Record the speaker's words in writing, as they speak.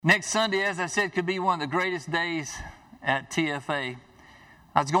Next Sunday, as I said, could be one of the greatest days at TFA.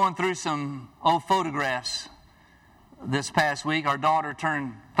 I was going through some old photographs this past week. Our daughter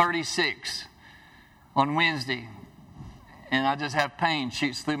turned 36 on Wednesday, and I just have pain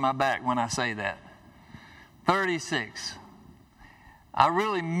shoots through my back when I say that. 36. I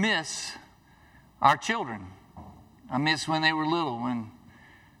really miss our children. I miss when they were little, when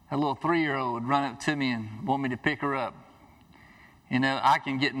a little 3-year-old would run up to me and want me to pick her up. You know, I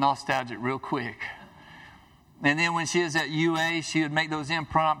can get nostalgic real quick. And then when she was at UA, she would make those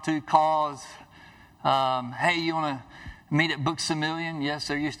impromptu calls. Hey, you want to meet at Books A Million? Yes,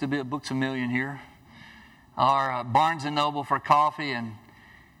 there used to be a Books A Million here. Or Barnes & Noble for coffee. And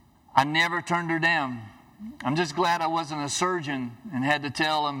I never turned her down. I'm just glad I wasn't a surgeon and had to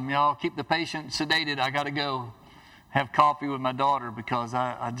tell them, y'all, keep the patient sedated. I got to go have coffee with my daughter because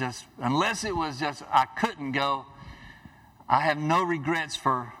I just, unless it was just I couldn't go, I have no regrets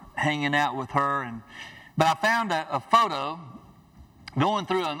for hanging out with her. But I found a photo, going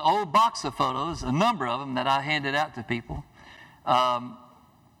through an old box of photos, a number of them that I handed out to people.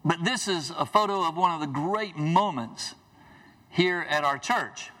 But this is a photo of one of the great moments here at our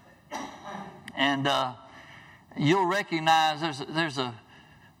church. And you'll recognize, there's a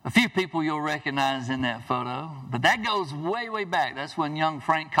few people you'll recognize in that photo. But that goes way, way back. That's when young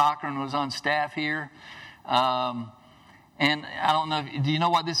Frank Cochran was on staff here. And I don't know, do you know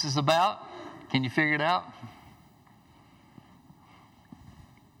what this is about? Can you figure it out?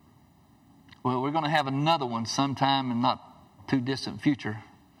 Well, we're going to have another one sometime in not too distant future.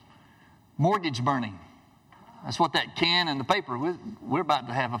 Mortgage burning. That's what that can in the paper. We're about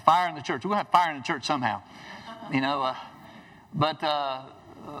to have a fire in the church. We're going to have fire in the church somehow. You know, but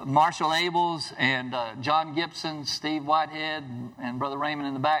Marshall Abels and John Gibson, Steve Whitehead, and Brother Raymond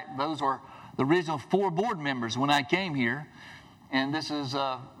in the back, those were the original 4 board members when I came here. And this is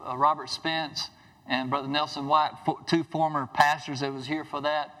Robert Spence and Brother Nelson White, 2 former pastors that was here for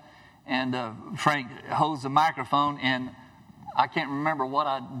that. And Frank holds the microphone. And I can't remember what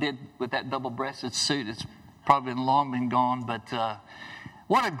I did with that double-breasted suit. It's probably long been gone. But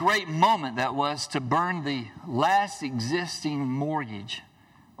what a great moment that was to burn the last existing mortgage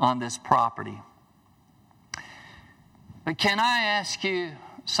on this property. But can I ask you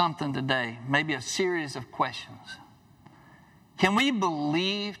something today, maybe a series of questions? Can we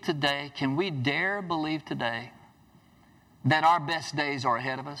believe today, can we dare believe today that our best days are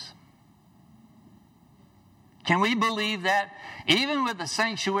ahead of us? Can we believe that? Even with the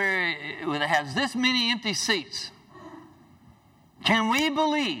sanctuary that has this many empty seats, can we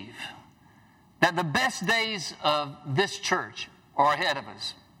believe that the best days of this church are ahead of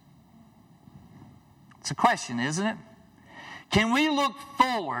us? It's a question, isn't it? Can we look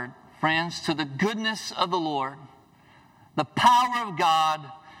forward, friends, to the goodness of the Lord, the power of God,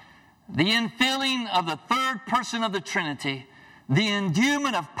 the infilling of the third person of the Trinity, the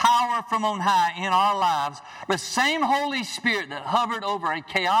endowment of power from on high in our lives, the same Holy Spirit that hovered over a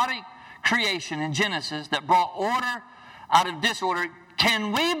chaotic creation in Genesis that brought order out of disorder?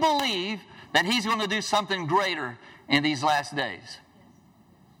 Can we believe that He's going to do something greater in these last days?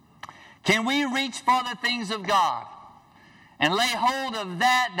 Can we reach for the things of God and lay hold of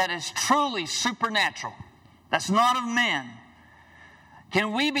that is truly supernatural, that's not of man?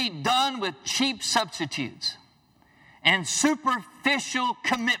 Can we be done with cheap substitutes and superficial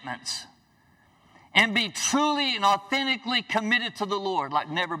commitments and be truly and authentically committed to the Lord like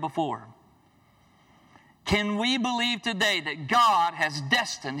never before? Can we believe today that God has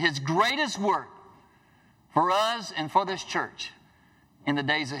destined His greatest work for us and for this church in the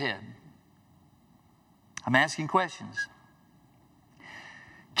days ahead? I'm asking questions.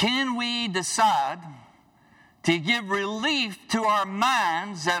 Can we decide to give relief to our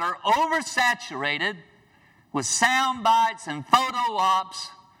minds that are oversaturated with sound bites and photo ops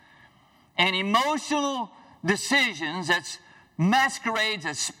and emotional decisions that masquerades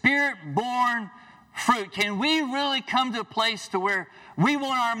as spirit-born fruit? Can we really come to a place to where we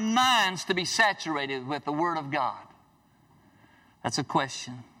want our minds to be saturated with the Word of God? That's a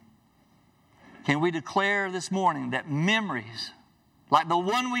question. Can we declare this morning that memories, like the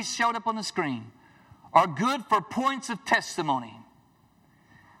one we showed up on the screen, are good for points of testimony?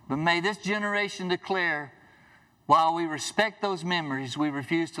 But may this generation declare, while we respect those memories, we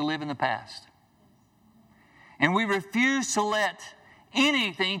refuse to live in the past. And we refuse to let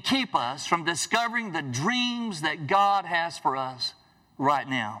anything keep us from discovering the dreams that God has for us right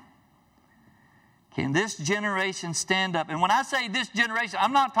now. Can this generation stand up? And when I say this generation,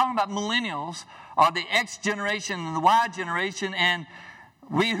 I'm not talking about millennials or the X generation and the Y generation and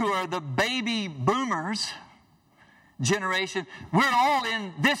we who are the baby boomers. generation. We're all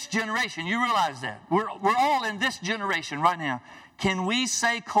in this generation. You realize that. We're all in this generation right now. Can we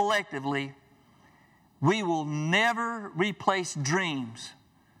say collectively, we will never replace dreams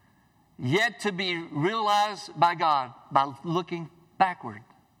yet to be realized by God by looking backward,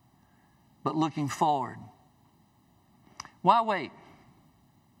 but looking forward? Why wait?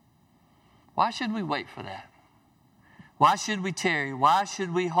 Why should we wait for that? Why should we tarry? Why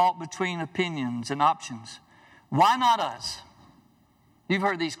should we halt between opinions and options? Why not us? You've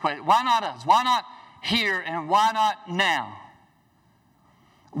heard these questions. Why not us? Why not here and why not now?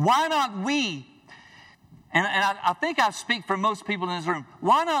 Why not we? And I think I speak for most people in this room.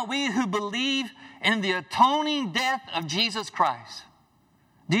 Why not we who believe in the atoning death of Jesus Christ?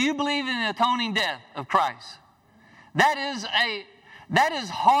 Do you believe in the atoning death of Christ? That is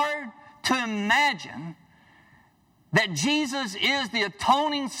hard to imagine, that Jesus is the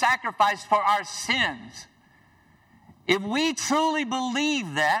atoning sacrifice for our sins. If we truly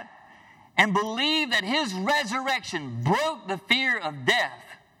believe that and believe that his resurrection broke the fear of death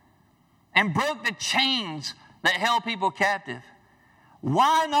and broke the chains that held people captive,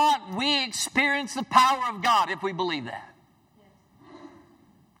 why not we experience the power of God if we believe that?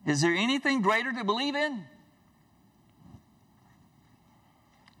 Is there anything greater to believe in?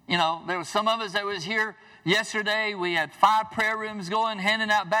 You know, there was some of us that was here yesterday. We had 5 prayer rooms going, handing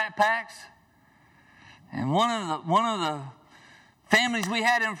out backpacks. And one of the families we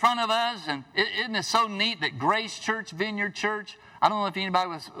had in front of us, and isn't it so neat that Grace Church, Vineyard Church, I don't know if anybody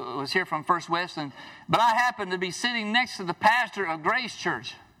was here from First Westland, but I happened to be sitting next to the pastor of Grace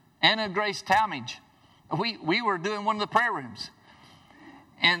Church, Anna Grace Talmadge. We were doing one of the prayer rooms.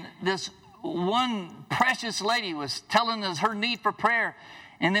 And this one precious lady was telling us her need for prayer.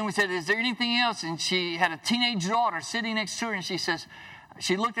 And then we said, is there anything else? And she had a teenage daughter sitting next to her, and she says,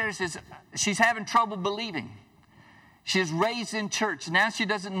 she looked at her and says, she's having trouble believing. She was raised in church. Now she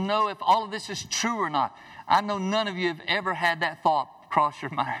doesn't know if all of this is true or not. I know none of you have ever had that thought cross your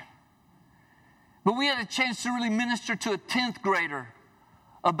mind. But we had a chance to really minister to a 10th grader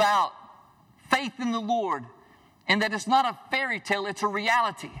about faith in the Lord, and that it's not a fairy tale, it's a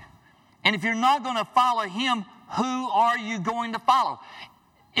reality. And if you're not going to follow him, who are you going to follow?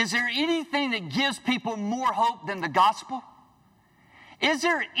 Is there anything that gives people more hope than the gospel? Is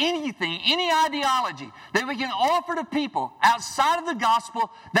there anything, any ideology that we can offer to people outside of the gospel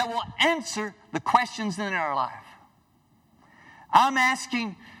that will answer the questions in our life? I'm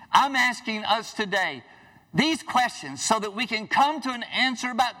asking us today these questions so that we can come to an answer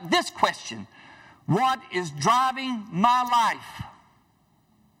about this question. What is driving my life?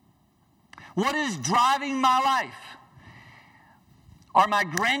 What is driving my life? Are my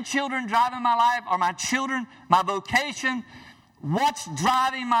grandchildren driving my life? Are my children, my vocation? What's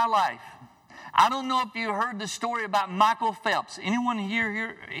driving my life? I don't know if you heard the story about Michael Phelps. Anyone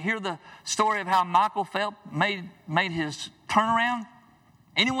hear the story of how Michael Phelps made his turnaround?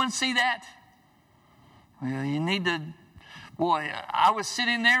 Anyone see that? Well, you need to... Boy, I was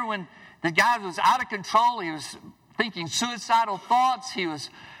sitting there when the guy was out of control. He was thinking suicidal thoughts. He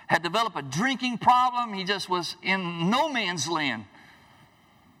had developed a drinking problem. He just was in no man's land.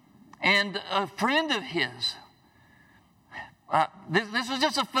 And a friend of his, this was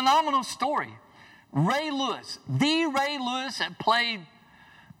just a phenomenal story. Ray Lewis, the Ray Lewis that played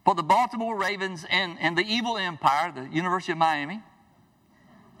for the Baltimore Ravens and the Evil Empire, the University of Miami,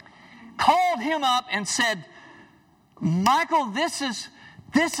 called him up and said, Michael, this is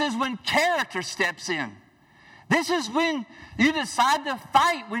when character steps in. This is when you decide to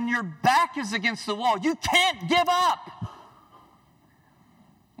fight when your back is against the wall. You can't give up.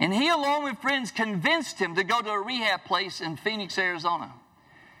 And he, along with friends, convinced him to go to a rehab place in Phoenix, Arizona.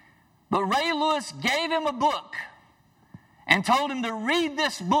 But Ray Lewis gave him a book and told him to read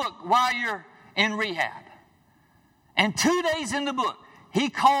this book while you're in rehab. And 2 days in the book,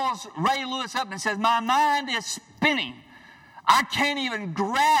 he calls Ray Lewis up and says, my mind is spinning. I can't even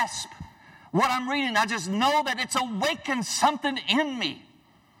grasp what I'm reading. I just know that it's awakened something in me.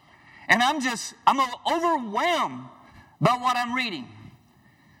 And I'm overwhelmed by what I'm reading.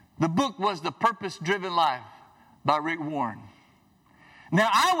 The book was The Purpose-Driven Life by Rick Warren. Now,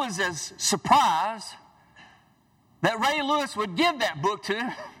 I was as surprised that Ray Lewis would give that book to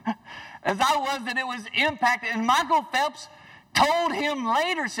him as I was that it was impacted. And Michael Phelps told him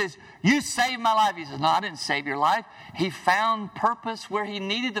later, says, you saved my life. He says, no, I didn't save your life. He found purpose where he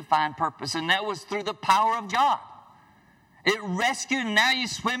needed to find purpose, and that was through the power of God. It rescued, and now you're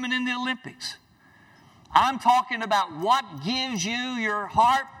swimming in the Olympics. I'm talking about what gives you your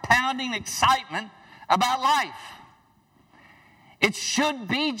heart-pounding excitement about life. It should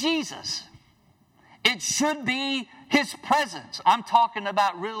be Jesus. It should be His presence. I'm talking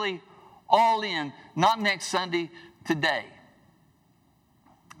about really all in, not next Sunday, today.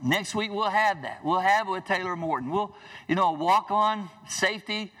 Next week we'll have that. We'll have it with Taylor Morton. We'll, walk on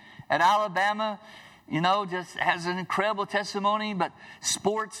safety at Alabama, just has an incredible testimony. But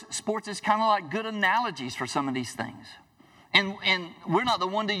sports is kind of like good analogies for some of these things. And we're not the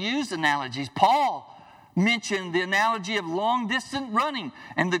one to use analogies. Paul mentioned the analogy of long-distance running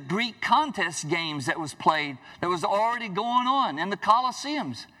and the Greek contest games that was played, that was already going on in the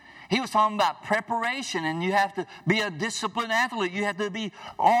Colosseums. He was talking about preparation, and you have to be a disciplined athlete. You have to be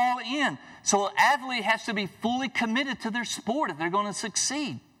all in. So an athlete has to be fully committed to their sport if they're going to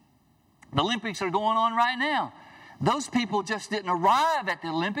succeed. The Olympics are going on right now. Those people just didn't arrive at the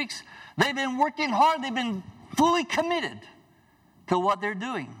Olympics. They've been working hard. They've been fully committed to what they're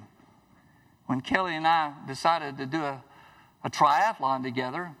doing. When Kelly and I decided to do a triathlon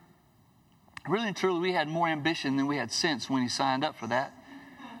together, really and truly we had more ambition than we had sense when he signed up for that.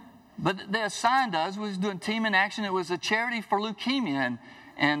 But they assigned us, we was doing Team in Action. It was a charity for leukemia.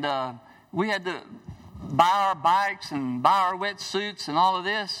 And we had to buy our bikes and buy our wetsuits and all of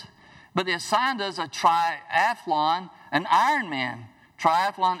this. But they assigned us a triathlon, an Ironman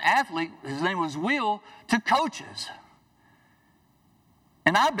triathlon athlete. His name was Will, to coach us.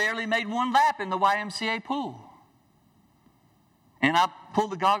 And I barely made one lap in the YMCA pool. And I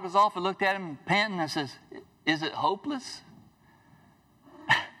pulled the goggles off and looked at him panting. I says, "Is it hopeless?"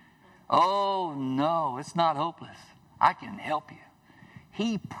 "Oh, no, it's not hopeless. I can help you."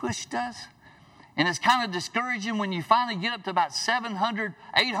 He pushed us. And it's kind of discouraging when you finally get up to about 700,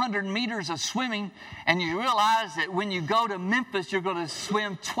 800 meters of swimming, and you realize that when you go to Memphis, you're going to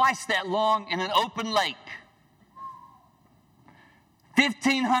swim twice that long in an open lake.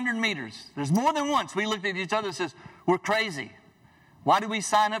 1,500 meters. There's more than once we looked at each other and says, "We're crazy. Why did we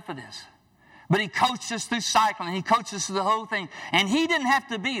sign up for this?" But he coached us through cycling. He coached us through the whole thing. And he didn't have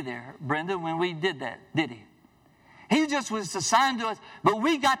to be there, Brenda, when we did that, did he? He just was assigned to us. But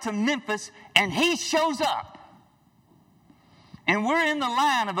we got to Memphis, and he shows up. And we're in the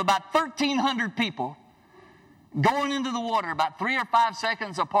line of about 1,300 people going into the water about 3 or 5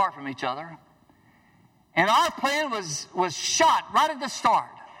 seconds apart from each other. And our plan was shot right at the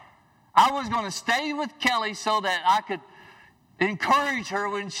start. I was going to stay with Kelly so that I could encourage her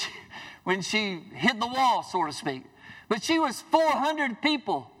when she hit the wall, so to speak. But she was 400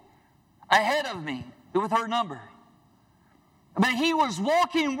 people ahead of me with her number. But he was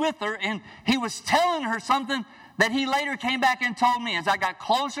walking with her, and he was telling her something that he later came back and told me. As I got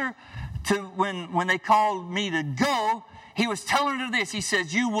closer to when they called me to go, he was telling her this. He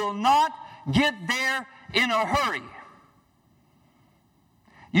says, "You will not get there in a hurry.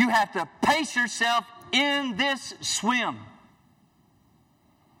 You have to pace yourself in this swim."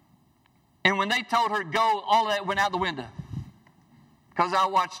 And when they told her go, all of that went out the window. Because I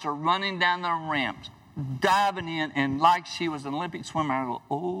watched her running down the ramps, diving in, and like she was an Olympic swimmer, I go,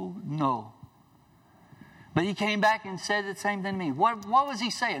 "Oh, no." But he came back and said the same thing to me. What was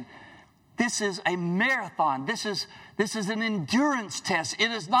he saying? This is a marathon. This is an endurance test.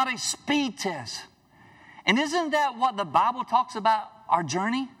 It is not a speed test. And isn't that what the Bible talks about our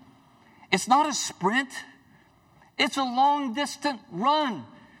journey? It's not a sprint. It's a long-distance run.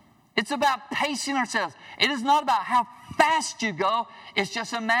 It's about pacing ourselves. It is not about how fast you go. It's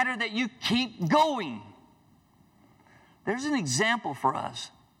just a matter that you keep going. There's an example for us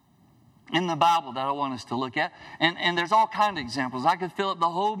in the Bible that I want us to look at. And there's all kinds of examples. I could fill up the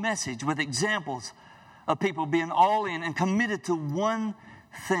whole message with examples of people being all in and committed to one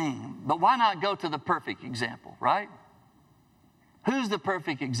thing. But why not go to the perfect example, right? Who's the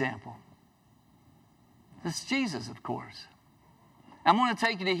perfect example? It's Jesus, of course. I'm going to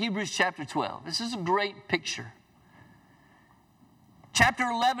take you to Hebrews chapter 12. This is a great picture. Chapter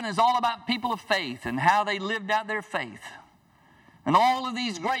 11 is all about people of faith and how they lived out their faith. And all of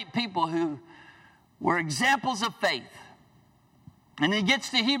these great people who were examples of faith. And he gets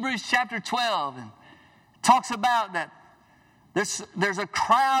to Hebrews chapter 12 and talks about that there's a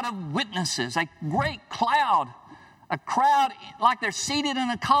crowd of witnesses, a great cloud, a crowd like they're seated in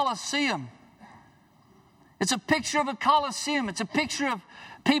a Colosseum. It's a picture of a Colosseum. It's a picture of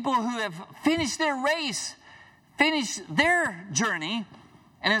people who have finished their race, finished their journey,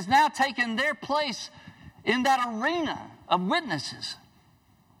 and has now taken their place in that arena of witnesses.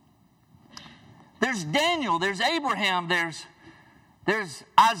 There's Daniel, there's Abraham, there's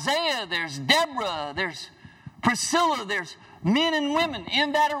Isaiah, there's Deborah, there's Priscilla, there's men and women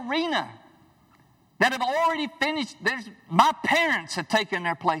in that arena that have already finished. My parents have taken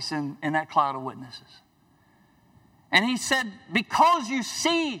their place in that cloud of witnesses. And he said, because you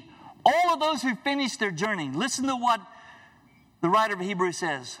see All of those who finish their journey. Listen to what the writer of Hebrews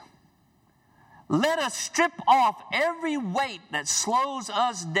says. Let us strip off every weight that slows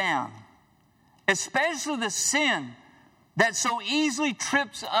us down, especially the sin that so easily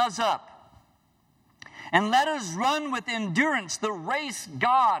trips us up. And let us run with endurance the race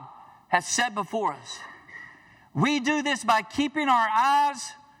God has set before us. We do this by keeping our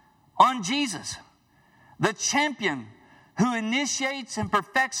eyes on Jesus, the champion who initiates and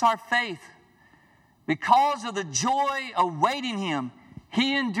perfects our faith. Because of the joy awaiting him,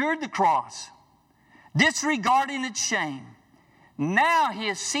 he endured the cross, disregarding its shame. Now he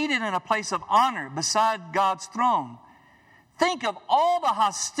is seated in a place of honor beside God's throne. Think of all the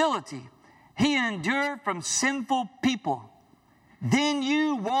hostility he endured from sinful people. Then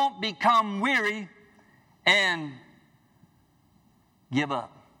you won't become weary and give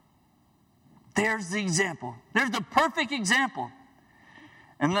up. There's the example. There's the perfect example.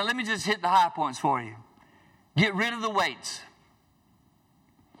 And let me just hit the high points for you. Get rid of the weights.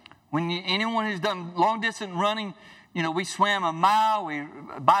 Anyone who's done long distance running, we swam a mile, we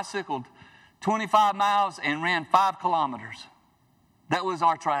bicycled 25 miles and ran 5 kilometers. That was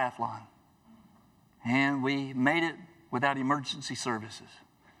our triathlon. And we made it without emergency services.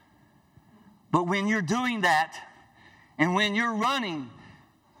 But when you're doing that, and when you're running,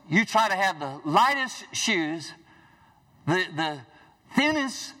 you try to have the lightest shoes, the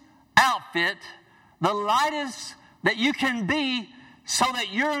thinnest outfit, the lightest that you can be, so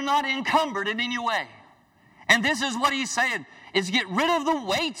that you're not encumbered in any way. And this is what he's saying, is get rid of the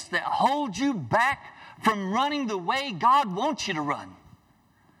weights that hold you back from running the way God wants you to run.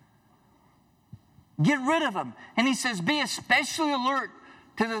 Get rid of them. And he says, be especially alert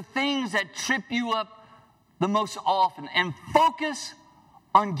to the things that trip you up the most often, and focus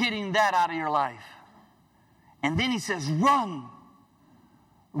on getting that out of your life. And then he says, run.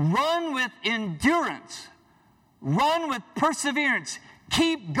 Run with endurance. Run with perseverance.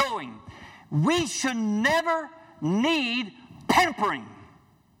 Keep going. We should never need pampering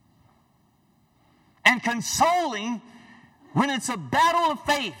and consoling when it's a battle of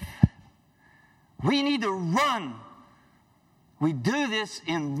faith. We need to run. We do this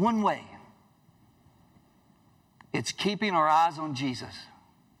in one way. It's keeping our eyes on Jesus.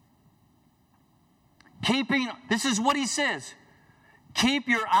 This is what he says. Keep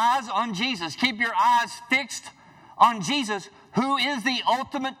your eyes on Jesus. Keep your eyes fixed on Jesus, who is the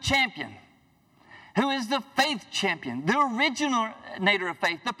ultimate champion, who is the faith champion, the originator of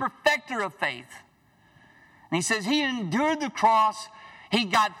faith, the perfecter of faith. And he says he endured the cross. He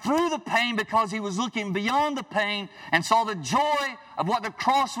got through the pain because he was looking beyond the pain and saw the joy of what the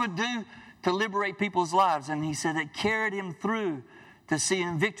cross would do to liberate people's lives. And he said it carried him through to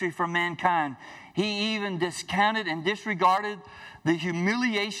seeing victory for mankind. He even discounted and disregarded the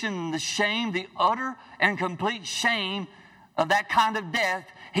humiliation and the shame, the utter and complete shame of that kind of death.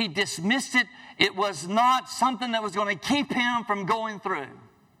 He dismissed it. It was not something that was going to keep him from going through.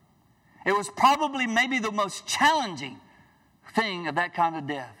 It was probably maybe the most challenging thing of that kind of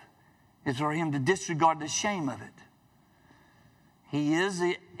death, is for him to disregard the shame of it. He is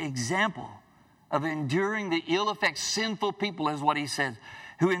the example of enduring the ill effects sinful people, is what he said,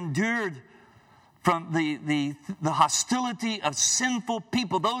 who endured from the hostility of sinful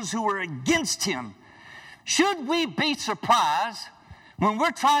people, those who were against him. Should we be surprised when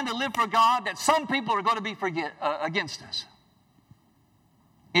we're trying to live for God that some people are going to be against us?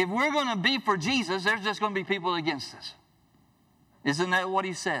 If we're going to be for Jesus, there's just going to be people against us. Isn't that what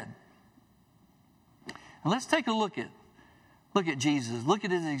he said? And let's take a look at Jesus. Look at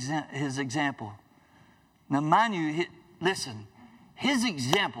his example. Now, mind you, listen, his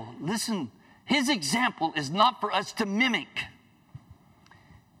example is not for us to mimic,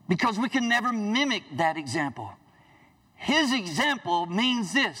 because we can never mimic that example. His example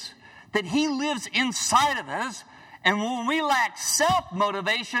means this, that he lives inside of us, and when we lack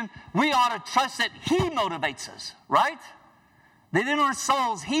self-motivation, we ought to trust that he motivates us, right? That in our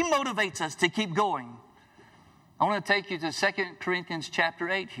souls, he motivates us to keep going. I want to take you to 2 Corinthians chapter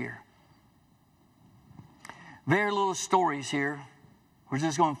 8 here. Very little stories here. We're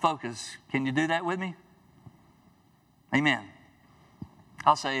just going to focus. Can you do that with me? Amen.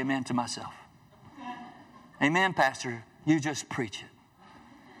 I'll say amen to myself. Amen, Pastor. You just preach it.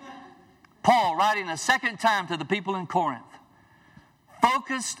 Paul, writing a second time to the people in Corinth,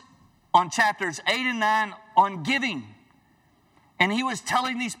 focused on chapters 8 and 9 on giving. And he was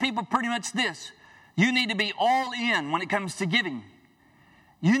telling these people pretty much this: you need to be all in when it comes to giving.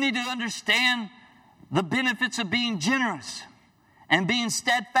 You need to understand the benefits of being generous and being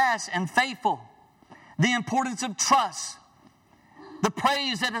steadfast and faithful, the importance of trust, the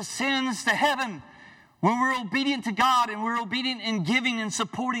praise that ascends to heaven when we're obedient to God and we're obedient in giving and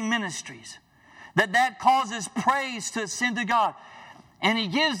supporting ministries. That causes praise to ascend to God. And he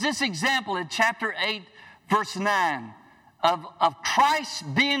gives this example in chapter 8, verse 9, of Christ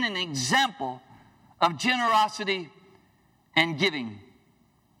being an example of generosity and giving.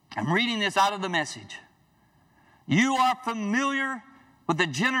 I'm reading this out of the Message. You are familiar with the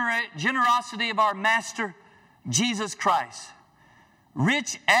generosity of our Master, Jesus Christ.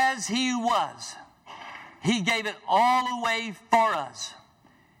 Rich as he was, he gave it all away for us.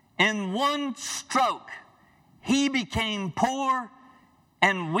 In one stroke, he became poor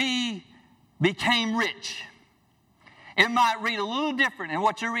and we became rich. It might read a little different in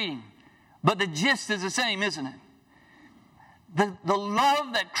what you're reading, but the gist is the same, isn't it? The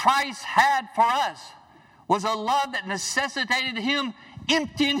love that Christ had for us was a love that necessitated him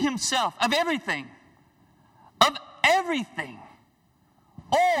emptying himself of everything. Of everything.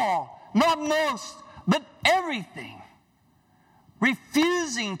 All, not most, but everything.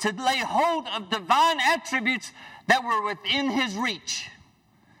 Refusing to lay hold of divine attributes that were within his reach.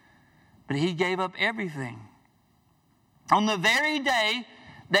 But he gave up everything. On the very day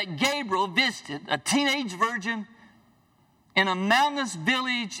that Gabriel visited a teenage virgin in a mountainous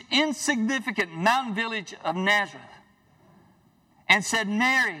village, insignificant mountain village of Nazareth, and said,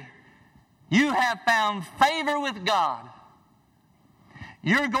 Mary, you have found favor with God.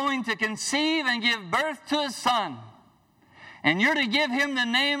 You're going to conceive and give birth to a son. And you're to give him the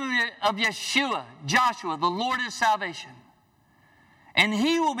name of Yeshua, Joshua, the Lord is salvation. And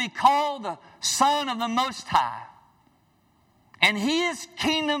he will be called the Son of the Most High. And his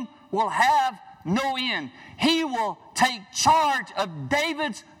kingdom will have no end. He will take charge of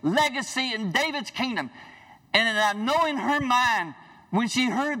David's legacy and David's kingdom. And I know in her mind, when she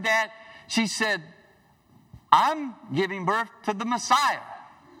heard that, she said, I'm giving birth to the Messiah.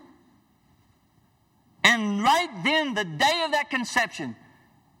 And right then, the day of that conception,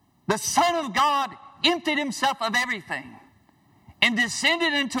 the Son of God emptied himself of everything and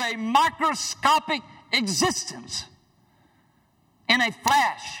descended into a microscopic existence. In a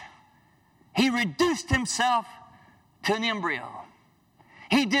flash, he reduced himself to an embryo.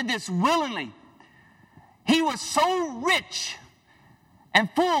 He did this willingly. He was so rich and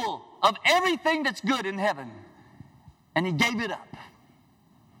full of everything that's good in heaven, and he gave it up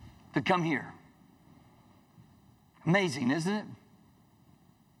to come here. Amazing, isn't it?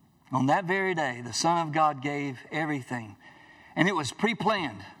 On that very day, the Son of God gave everything. And it was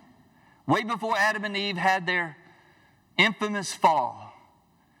pre-planned. Way before Adam and Eve had their infamous fall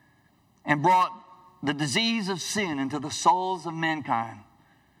and brought the disease of sin into the souls of mankind.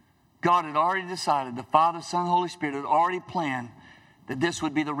 God had already decided, the Father, Son, Holy Spirit had already planned that this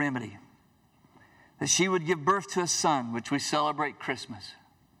would be the remedy. That she would give birth to a son, which we celebrate Christmas.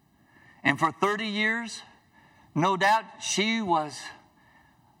 And for 30 years, no doubt she was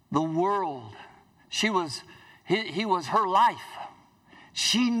the world. He was her life.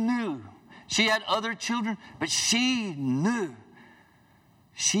 She knew. She had other children, but she knew.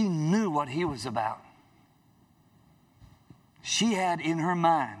 She knew what he was about. She had in her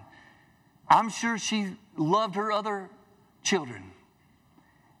mind. I'm sure she loved her other children.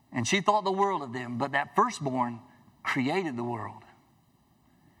 And she thought the world of them. But that firstborn created the world.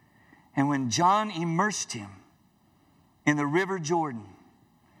 And when John immersed him in the river Jordan,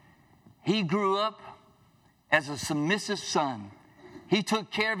 he grew up as a submissive son. He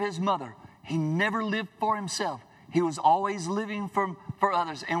took care of his mother. He never lived for himself. He was always living for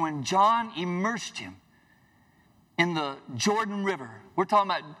others. And when John immersed him in the Jordan River, we're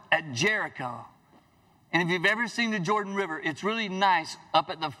talking about at Jericho. And if you've ever seen the Jordan River, it's really nice up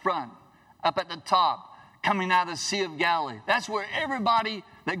at the front, up at the top, coming out of the Sea of Galilee. That's where everybody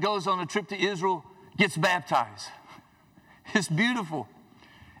that goes on a trip to Israel gets baptized. It's beautiful.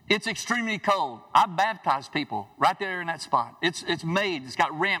 It's extremely cold. I baptized people right there in that spot. It's made. It's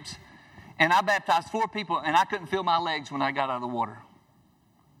got ramps. And I baptized 4 people, and I couldn't feel my legs when I got out of the water.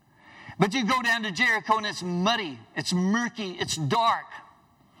 But you go down to Jericho, and it's muddy. It's murky. It's dark.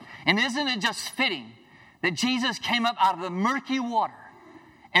 And isn't it just fitting that Jesus came up out of the murky water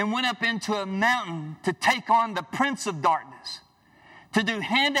and went up into a mountain to take on the prince of darkness, to do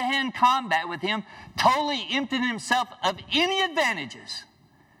hand-to-hand combat with him, totally emptying himself of any advantages,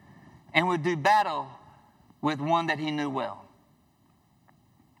 and would do battle with one that he knew well.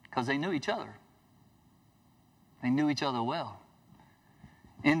 Because they knew each other. They knew each other well.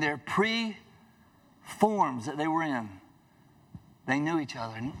 In their pre-forms that they were in, they knew each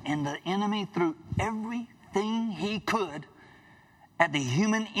other. And the enemy threw everything he could at the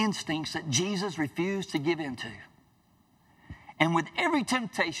human instincts that Jesus refused to give into. And with every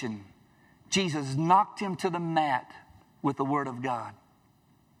temptation, Jesus knocked him to the mat with the Word of God.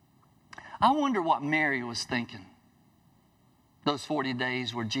 I wonder what Mary was thinking those 40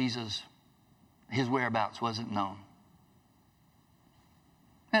 days where Jesus, his whereabouts wasn't known.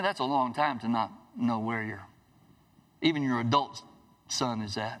 Man, that's a long time to not know where even your adult son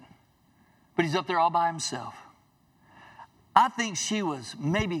is at. But he's up there all by himself. I think she was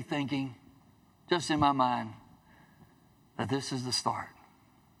maybe thinking, just in my mind, that this is the start.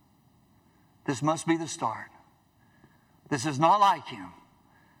 This must be the start. This is not like him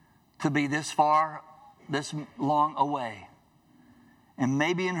to be this far, this long away. And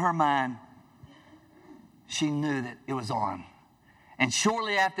maybe in her mind, she knew that it was on. And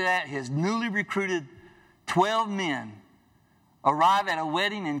shortly after that, his newly recruited 12 men arrive at a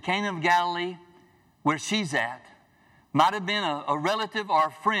wedding in Cana of Galilee where she's at. Might have been a relative or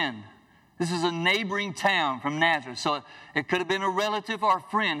a friend. This is a neighboring town from Nazareth. So it could have been a relative or a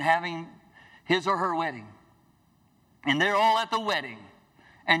friend having his or her wedding. And they're all at the wedding.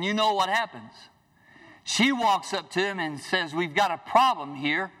 And you know what happens. She walks up to him and says, we've got a problem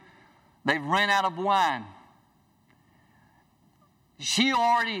here. They've run out of wine. She's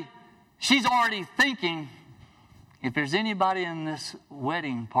already thinking, if there's anybody in this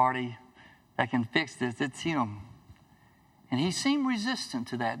wedding party that can fix this, it's him. And he seemed resistant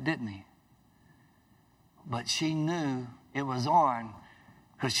to that, didn't he? But she knew it was on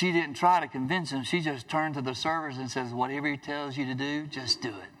because she didn't try to convince him. She just turned to the servers and says, whatever he tells you to do, just do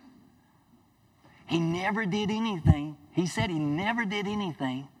it. He never did anything. He said he never did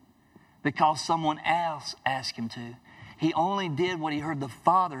anything because someone else asked him to. He only did what he heard the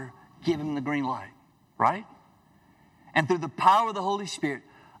Father give him the green light, right? And through the power of the Holy Spirit,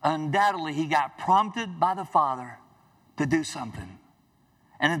 undoubtedly he got prompted by the Father to do something.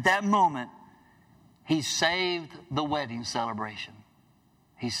 And at that moment, he saved the wedding celebration.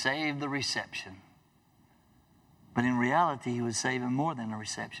 He saved the reception. But in reality, he was saving more than a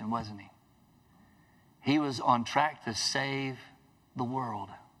reception, wasn't he? He was on track to save the world.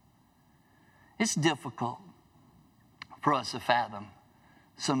 It's difficult for us to fathom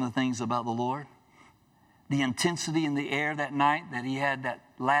some of the things about the Lord. The intensity in the air that night that he had that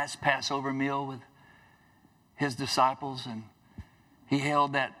last Passover meal with his disciples, and he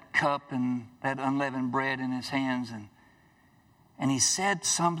held that cup and that unleavened bread in his hands, and he said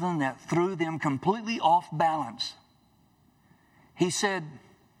something that threw them completely off balance. He said,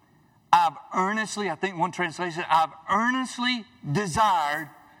 I think one translation said, I've earnestly desired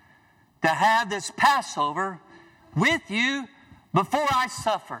to have this Passover with you before I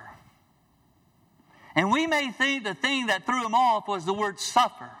suffer. And we may think the thing that threw him off was the word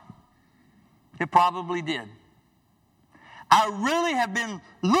suffer. It probably did. I really have been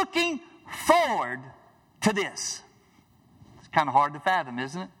looking forward to this. It's kind of hard to fathom,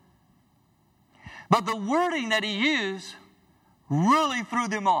 isn't it? But the wording that he used really threw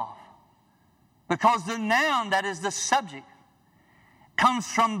them off. Because the noun that is the subject comes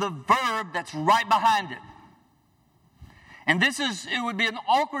from the verb that's right behind it. And it would be an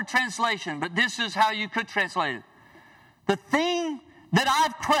awkward translation, but this is how you could translate it. The thing that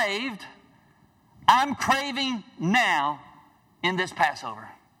I've craved, I'm craving now in this Passover.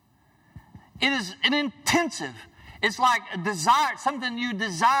 It is an intensive, it's like a desire, something you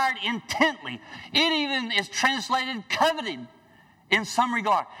desired intently. It even is translated coveting in some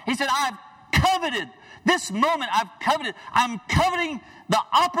regard. He said, I've coveted this moment. I'm coveting the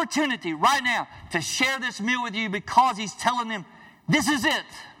opportunity right now to share this meal with you, because he's telling them, this is it.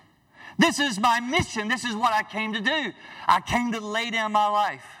 This is my mission. This is what I came to do. I came to lay down my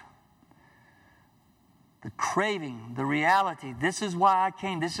life. The craving, the reality, this is why I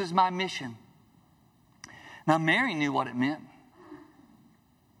came. This is my mission. Now, Mary knew what it meant.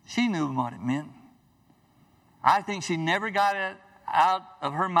 She knew what it meant. I think she never got it out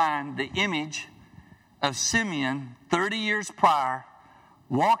of her mind, the image of Simeon 30 years prior,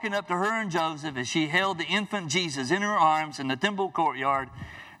 walking up to her and Joseph as she held the infant Jesus in her arms in the temple courtyard.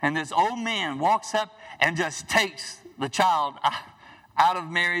 And this old man walks up and just takes the child out of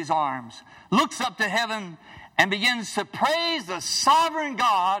Mary's arms, looks up to heaven and begins to praise the sovereign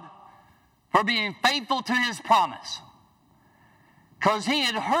God for being faithful to his promise. Because he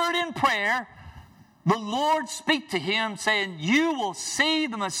had heard in prayer the Lord speak to him saying, you will see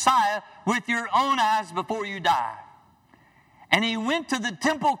the Messiah with your own eyes before you die. And he went to the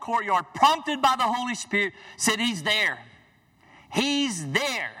temple courtyard, prompted by the Holy Spirit, said, he's there. He's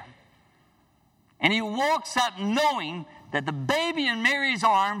there. And he walks up knowing that the baby in Mary's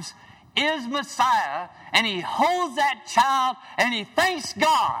arms is Messiah, and he holds that child and he thanks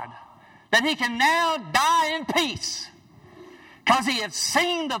God that he can now die in peace. because he had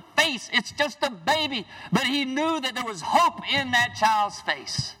seen the face. It's just a baby, but he knew that there was hope in that child's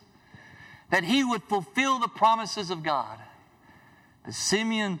face, that he would fulfill the promises of God. But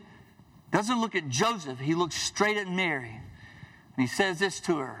Simeon doesn't look at Joseph. He looks straight at Mary. And he says this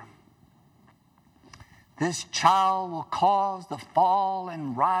to her: this child will cause the fall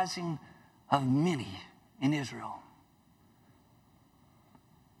and rising of many in Israel.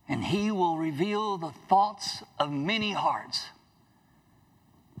 And he will reveal the thoughts of many hearts.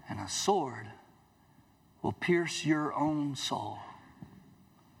 And a sword will pierce your own soul.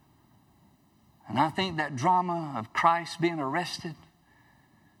 And I think that drama of Christ being arrested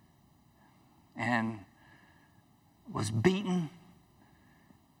and was beaten,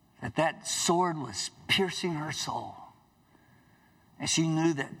 that sword was piercing her soul. And she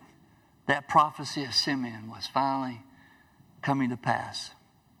knew that that prophecy of Simeon was finally coming to pass.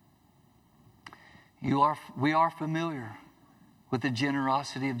 We are familiar with the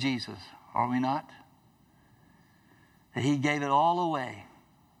generosity of Jesus, are we not? That he gave it all away.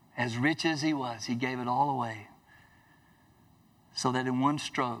 As rich as he was, he gave it all away, so that in one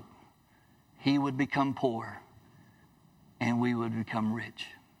stroke, he would become poor and we would become rich.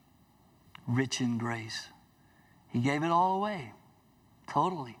 Rich in grace. He gave it all away.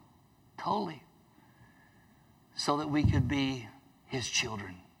 Totally. So that we could be his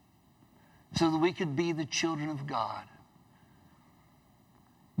children. So that we could be the children of God.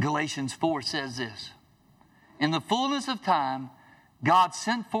 Galatians 4 says this: in the fullness of time, God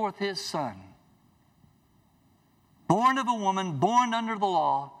sent forth his Son, born of a woman, born under the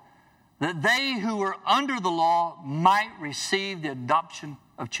law, that they who were under the law might receive the adoption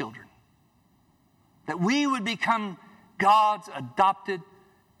of children. That we would become God's adopted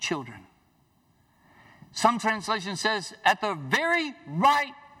children. Some translation says, at the very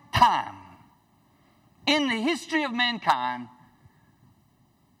right time in the history of mankind,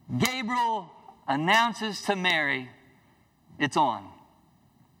 Gabriel announces to Mary, it's on.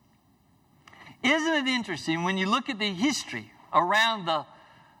 Isn't it interesting when you look at the history around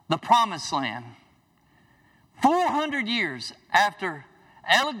the Promised Land? 400 years after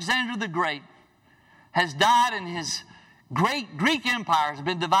Alexander the Great has died and his great Greek empire has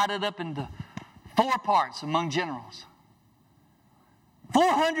been divided up into 4 parts among generals.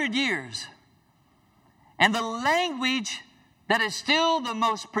 400 years. And the language that is still the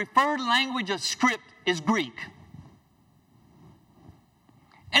most preferred language of script is Greek.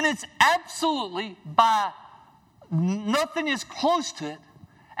 And it's absolutely, by nothing is close to it,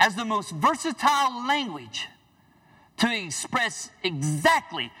 as the most versatile language to express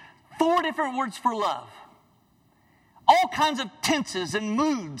exactly 4 different words for love. All kinds of tenses and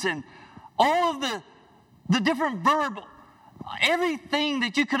moods and all of the different verb, everything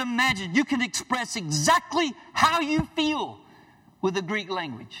that you could imagine, you can express exactly how you feel with the Greek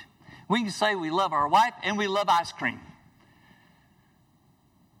language. We can say we love our wife and we love ice cream.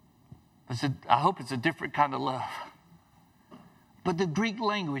 I hope it's a different kind of love. But the Greek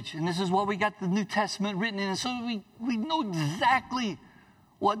language, and this is what we got the New Testament written in, so we know exactly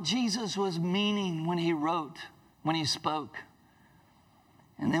what Jesus was meaning when he wrote, when he spoke.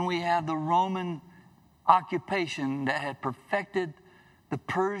 And then we have the Roman occupation that had perfected the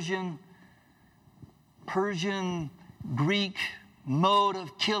Persian Greek mode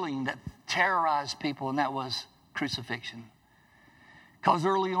of killing that terrorized people, and that was crucifixion. Because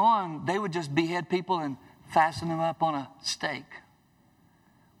early on, they would just behead people and fasten them up on a stake.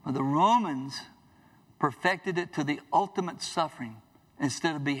 But the Romans perfected it to the ultimate suffering.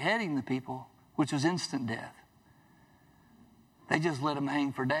 Instead of beheading the people, which was instant death, they just let them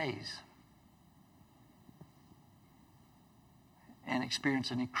hang for days and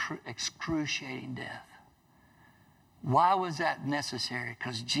experience an excruciating death. Why was that necessary?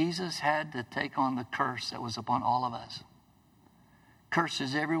 Because Jesus had to take on the curse that was upon all of us.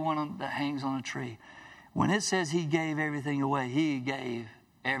 Curses everyone that hangs on a tree. When it says he gave everything away, he gave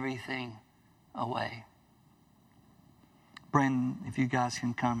everything away. Brandon, if you guys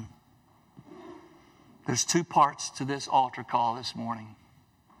can come. There's 2 parts to this altar call this morning.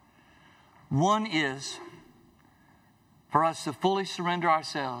 One is for us to fully surrender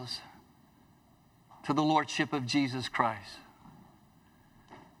ourselves to the Lordship of Jesus Christ.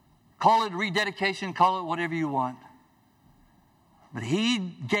 Call it rededication, call it whatever you want. But he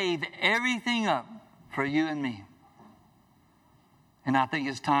gave everything up for you and me. And I think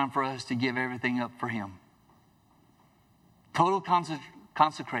it's time for us to give everything up for him. Total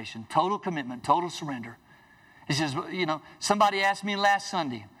consecration, total commitment, total surrender. It says, somebody asked me last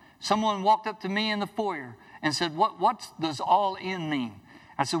Sunday, someone walked up to me in the foyer and said, what does all in mean?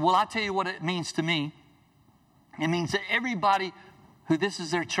 I said, well, I'll tell you what it means to me. It means that everybody who this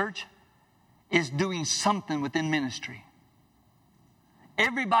is their church is doing something within ministry.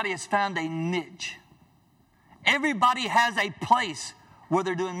 Everybody has found a niche. Everybody has a place where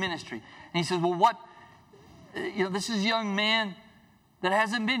they're doing ministry. And he says, well, this is a young man that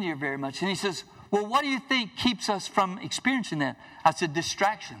hasn't been here very much. And he says, well, what do you think keeps us from experiencing that? I said,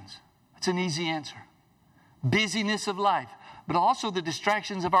 distractions. That's an easy answer. Busyness of life, but also the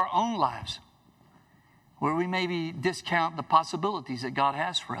distractions of our own lives, where we maybe discount the possibilities that God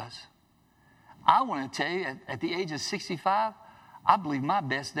has for us. I want to tell you, at the age of 65, I believe my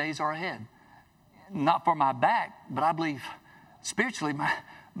best days are ahead. Not for my back, but I believe spiritually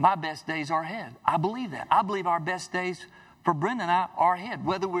my best days are ahead. I believe that. I believe our best days for Brenda and I are ahead,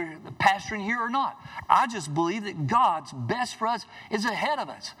 whether we're pastoring here or not. I just believe that God's best for us is ahead of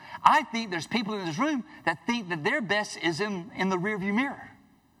us. I think there's people in this room that think that their best is in the rearview mirror.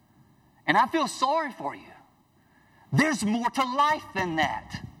 And I feel sorry for you. There's more to life than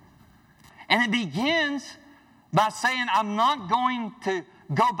that. And it begins by saying, I'm not going to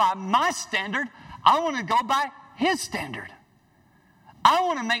go by my standard. I want to go by His standard. I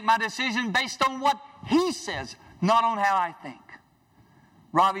want to make my decision based on what He says, not on how I think.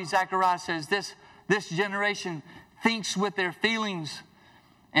 Ravi Zacharias says this generation thinks with their feelings.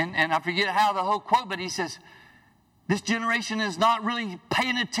 And I forget how the whole quote, but he says, this generation is not really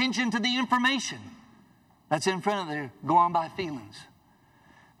paying attention to the information that's in front of them, going by feelings.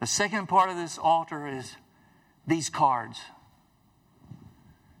 The second part of this altar is these cards.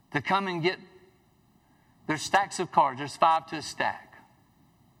 To come and get, there's stacks of cards. There's 5 to a stack.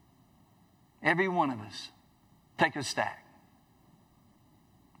 Every one of us, take a stack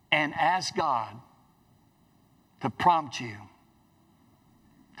and ask God to prompt you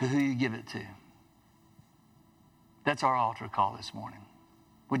to who you give it to. That's our altar call this morning.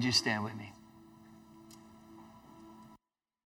 Would you stand with me?